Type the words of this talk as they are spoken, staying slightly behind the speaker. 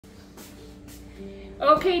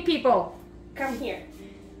Okay, people, come here.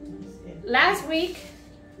 Last week,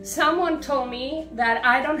 someone told me that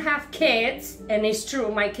I don't have kids, and it's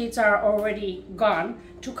true, my kids are already gone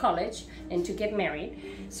to college and to get married.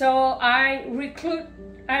 So I recruit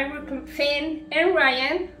Finn and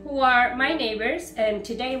Ryan, who are my neighbors, and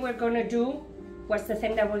today we're gonna do, what's the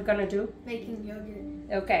thing that we're gonna do? Making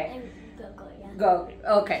yogurt. Okay. And go-gurt, yeah. Go.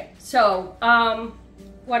 Okay. So,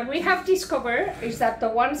 what we have discovered is that the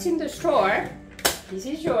ones in the store, this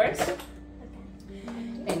is yours,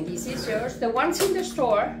 and this is yours. The ones in the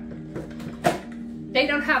store, they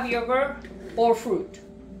don't have yogurt or fruit.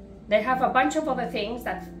 They have a bunch of other things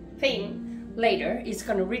that Finn later is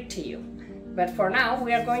going to read to you. But for now,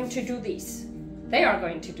 we are going to do this. They are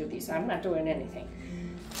going to do this. I'm not doing anything.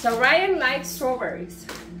 So Ryan likes strawberries,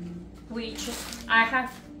 which I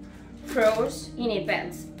have froze in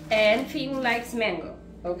advance, and Finn likes mango.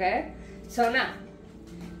 Okay? So now,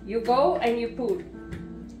 you go and you put,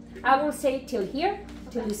 I will say till here,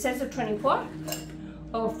 till it says the 24,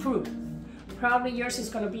 of fruit. Probably yours is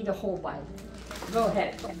going to be the whole bite. Go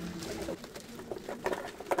ahead.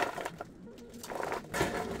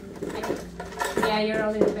 Yeah, you're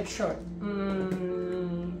a little bit short.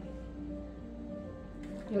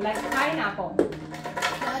 You like pineapple?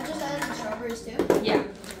 Can I just add the strawberries too? Yeah.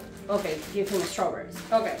 Okay, give him strawberries.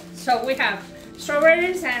 Okay, so we have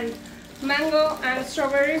strawberries and mango and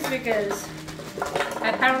strawberries because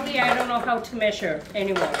apparently I don't know how to measure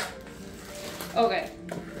anymore. Okay,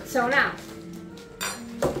 so now,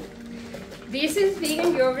 this is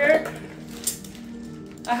vegan yogurt.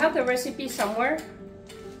 I have the recipe somewhere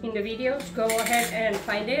in the videos. Go ahead and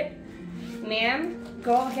find it. Ma'am,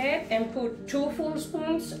 go ahead and put 2 full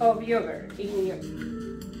spoons of yogurt in your,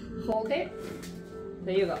 hold it.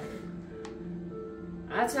 There you go.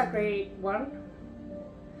 That's a great one.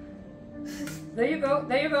 There you go,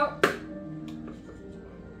 there you go.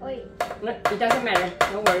 Wait. No, it doesn't matter,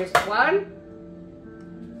 no worries. 1.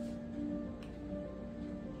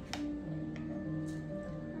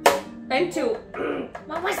 And 2.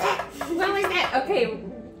 What was that? What was that? Okay,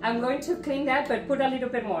 I'm going to clean that, but put a little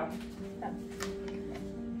bit more.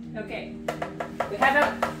 Okay, we had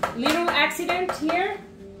a little accident here.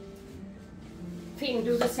 Finn,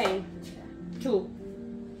 do the same. 2.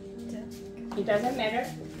 It doesn't matter.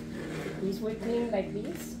 This will clean like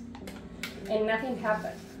this, and nothing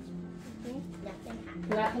happened.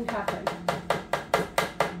 Nothing happened.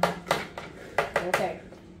 Okay.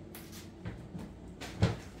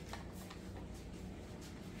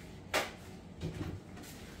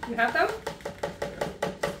 You have them?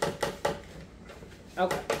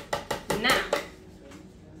 Okay.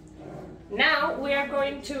 Now we are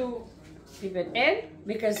going to leave it in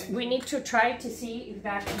because we need to try to see if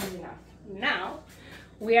that is enough. Now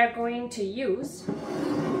we are going to use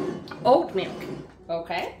oat milk.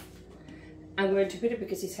 Okay. I'm going to put it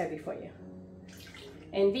because it's heavy for you.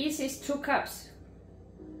 And this is 2 cups.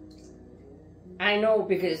 I know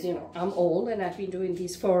because, you know, I'm old and I've been doing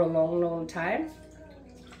this for a long time.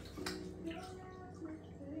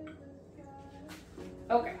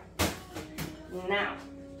 Okay. Now,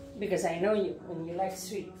 because I know you and you like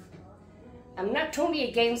sweet. I'm not totally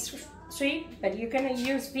against sweet, but you're gonna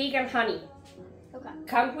use vegan honey. Okay.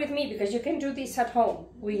 Come with me because you can do this at home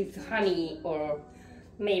with honey or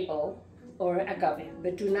maple or agave,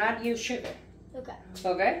 but do not use sugar. Okay.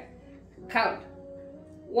 Okay? Count.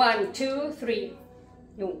 1, 2, 3.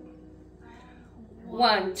 No.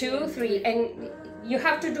 1, 2, 3. And you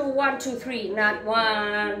have to do 1, 2, 3, not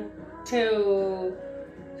 1, 2,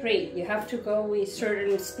 3. You have to go with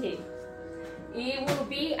certain speed. It will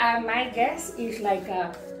be, my guess is like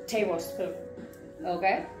a tablespoon.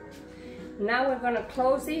 Okay? Now we're gonna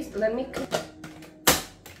close this. Let me.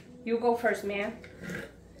 You go first, man.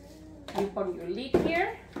 You put your lid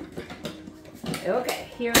here. Okay,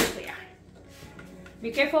 here we are. Be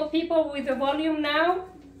careful, people, with the volume now,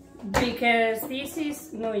 because this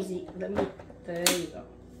is noisy. There you go.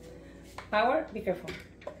 Power, be careful.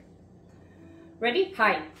 Ready?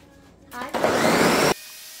 High. Hi.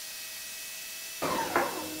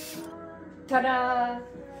 Ta-da!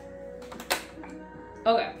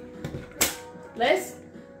 Okay. Let's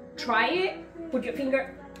try it. Put your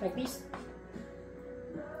finger like this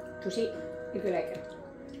to see if you like it.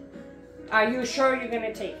 Are you sure you're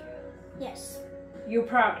gonna take it? Yes. You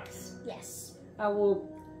promise? Yes. I will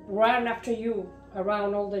run after you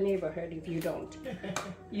around all the neighborhood if you don't.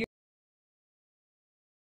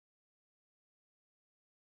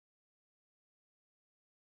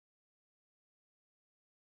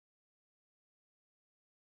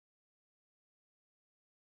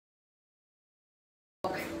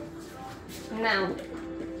 Okay. Now,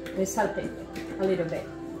 resalte. a little bit.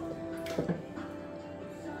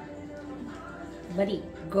 Buddy,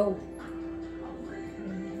 go.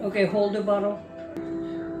 Okay, hold the bottle.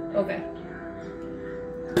 Okay.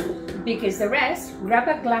 Because the rest, grab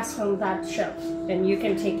a glass from that shelf and you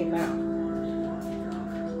can take it now.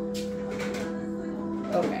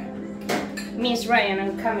 Okay. Miss Ryan,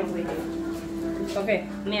 I'm coming with you. Okay,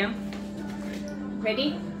 ma'am.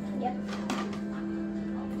 Ready? Yep.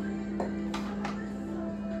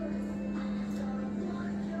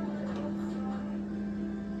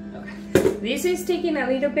 Okay. This is taking a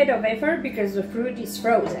little bit of effort because the fruit is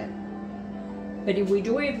frozen. But if we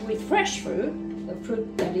do it with fresh fruit, the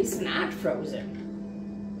fruit that is not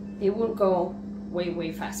frozen, it will go way,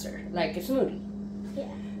 way faster, like a smoothie. Yeah.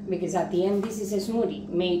 Because at the end, this is a smoothie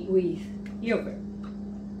made with yogurt.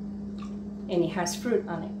 And it has fruit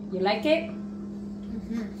on it. You like it?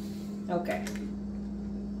 Mm-hmm. Okay.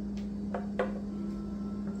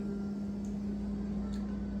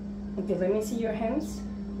 Okay, let me see your hands.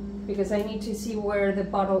 Because I need to see where the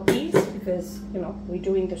bottle is. Because, you know, we're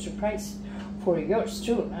doing the surprise for yours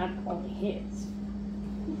too, not only his.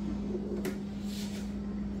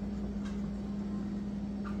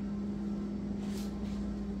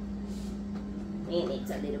 It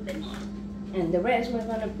needs a little bit more. And the rest we're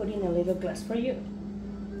gonna put in a little glass for you.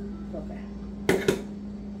 Okay.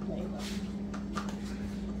 There you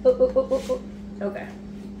go. Okay.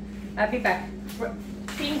 I'll be back.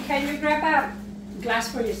 Finn, can you grab a glass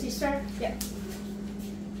for your sister? Yeah.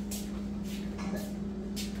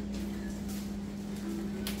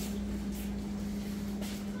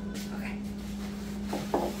 Okay.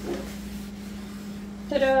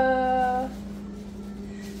 Ta-da!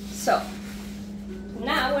 So,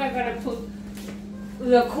 now we're gonna put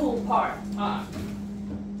the cool part on.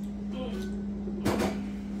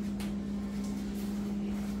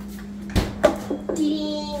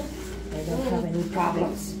 I don't have any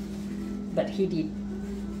problems, but he did.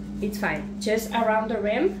 It's fine, just around the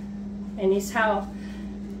rim, and it's how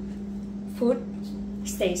food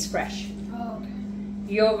stays fresh. Oh, okay.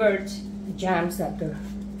 Yogurt jams, that the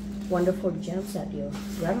wonderful jams that your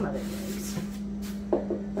grandmother makes,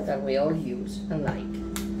 that we all use and like.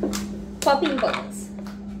 Popping bubbles.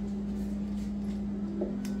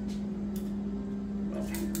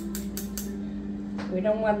 We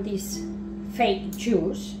don't want this fake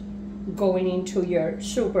juice going into your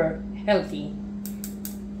super healthy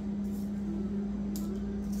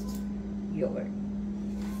yogurt,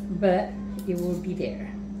 but it will be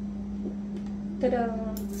there. Ta-da!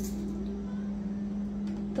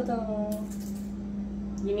 Ta-da!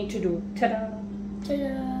 You need to do ta-da!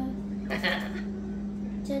 Ta-da!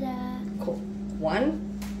 Ta-da! Cool. One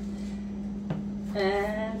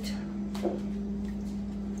and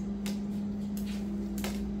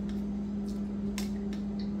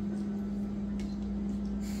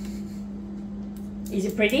is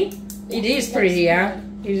it pretty? It is pretty, yeah.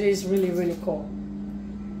 It is really, really cool.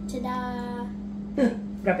 Ta-da!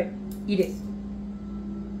 Grab it. Eat it.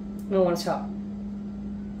 No one saw.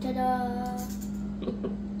 Ta-da!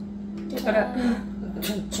 Ta-da!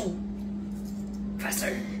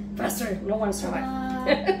 Faster, faster. No one saw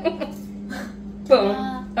it.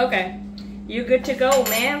 Boom. Okay. You good to go,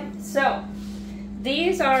 ma'am? So,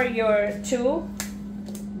 these are your two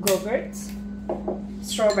Go-gurts.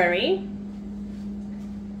 Strawberry.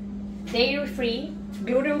 Dairy-free,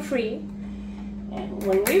 gluten-free. And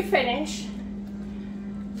when we finish,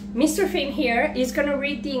 Mr. Finn here is gonna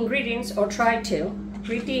read the ingredients, or try to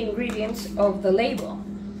read the ingredients of the label.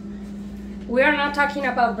 We are not talking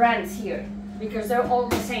about brands here, because they're all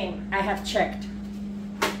the same. I have checked.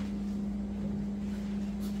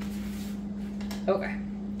 Okay,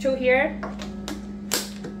 two here.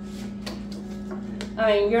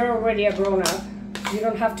 I mean, you're already a grown-up. You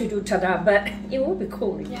don't have to do ta-da, but it will be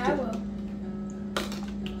cool if you Yeah, I do. will.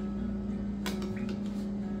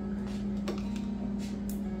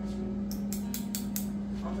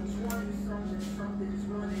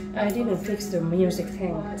 I didn't fix the music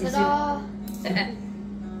thing. Is Ta-da! it?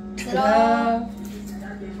 Ta-da!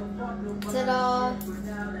 Ta-da!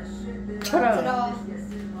 Ta-da! Ta-da!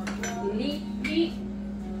 Leaky.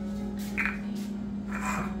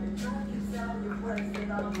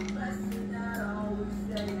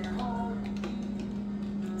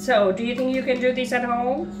 So, do you think you can do this at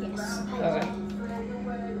home? Yes. Okay.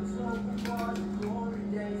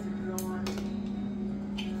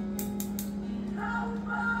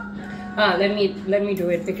 Let me do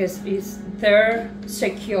it because they're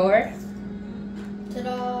secure.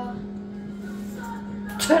 Ta-da!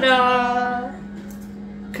 Ta-da!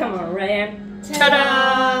 Come on, Ryan.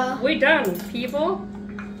 Ta-da! We're done, people.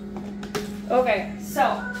 Okay,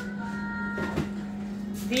 so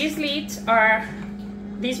these lids are,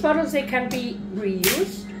 these bottles, they can be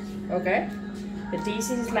reused, okay? But this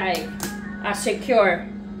is like a secure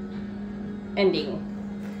ending.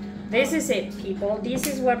 This is it, people. This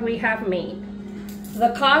is what we have made.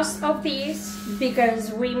 The cost of this,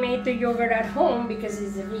 because we made the yogurt at home, because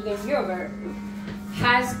it's a vegan yogurt,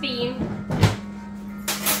 has been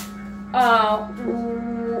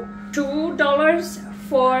 $2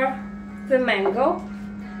 for the mango.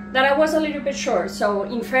 That I was a little bit short, so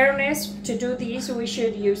in fairness, to do this we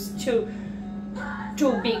should use two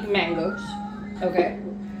big mangoes, okay?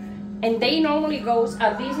 And they normally goes,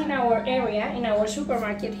 at least in our area, in our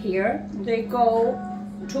supermarket here, they go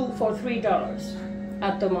 2 for $3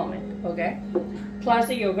 at the moment, okay? Plus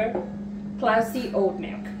the yogurt, plus the oat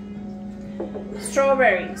milk.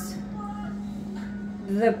 Strawberries,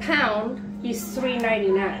 the pound is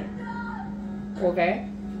 $3.99, okay?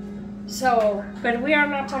 So, but we are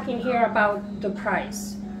not talking here about the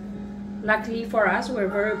price. Luckily for us, we're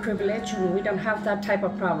very privileged and we don't have that type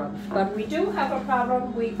of problem. But we do have a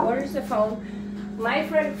problem with, where is the phone? My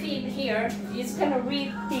friend Pete here is gonna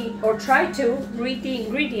read the, or try to read the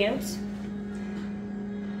ingredients,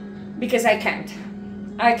 because I can't.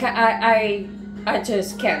 I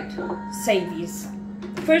just can't say this.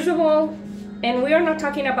 First of all, and we are not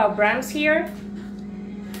talking about brands here,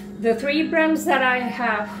 the 3 brands that I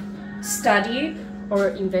have studied or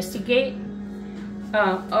investigate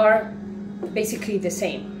are basically the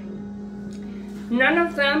same. None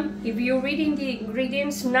of them, if you're reading the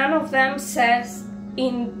ingredients, none of them says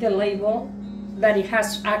in the label that it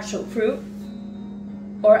has actual fruit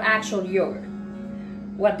or actual yogurt.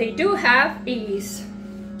 What they do have is,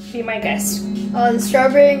 be my guess. The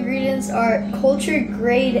strawberry ingredients are cultured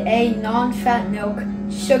grade A non-fat milk,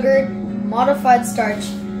 sugar, modified starch,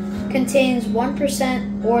 contains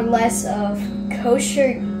 1% or less of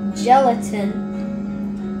kosher gelatin,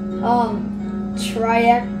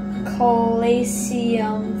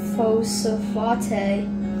 triacylasium phosphate,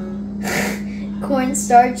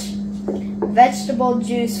 cornstarch, vegetable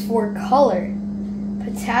juice for color,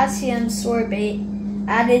 potassium sorbate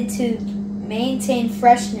added to maintain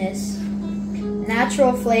freshness,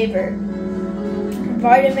 natural flavor,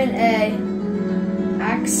 vitamin A,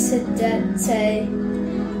 oxidate,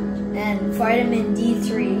 and vitamin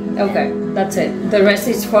D3. Okay, that's it. The rest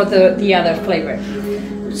is for the other flavor.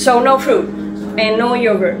 So no fruit and no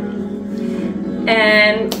yogurt.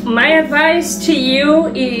 And my advice to you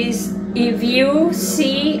is, if you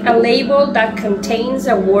see a label that contains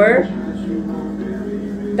a word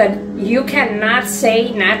that you cannot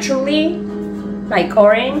say naturally, like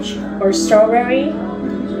orange or strawberry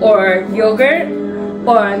or yogurt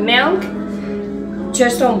or milk,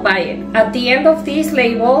 just don't buy it. At the end of this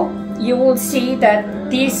label, you will see that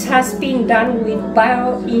this has been done with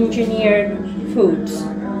bioengineered foods.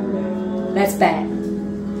 That's bad.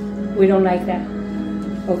 We don't like that.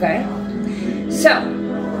 Okay? So,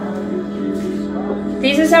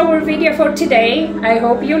 this is our video for today. I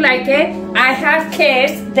hope you like it. I have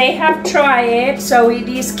kids. They have tried it, so it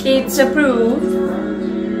is kids approved.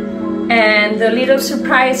 And the little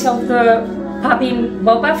surprise of the popping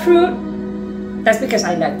boba fruit, that's because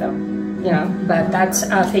I like them, you know, but that's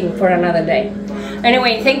a thing for another day.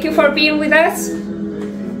 Anyway, thank you for being with us.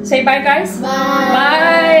 Say bye, guys. Bye.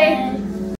 Bye.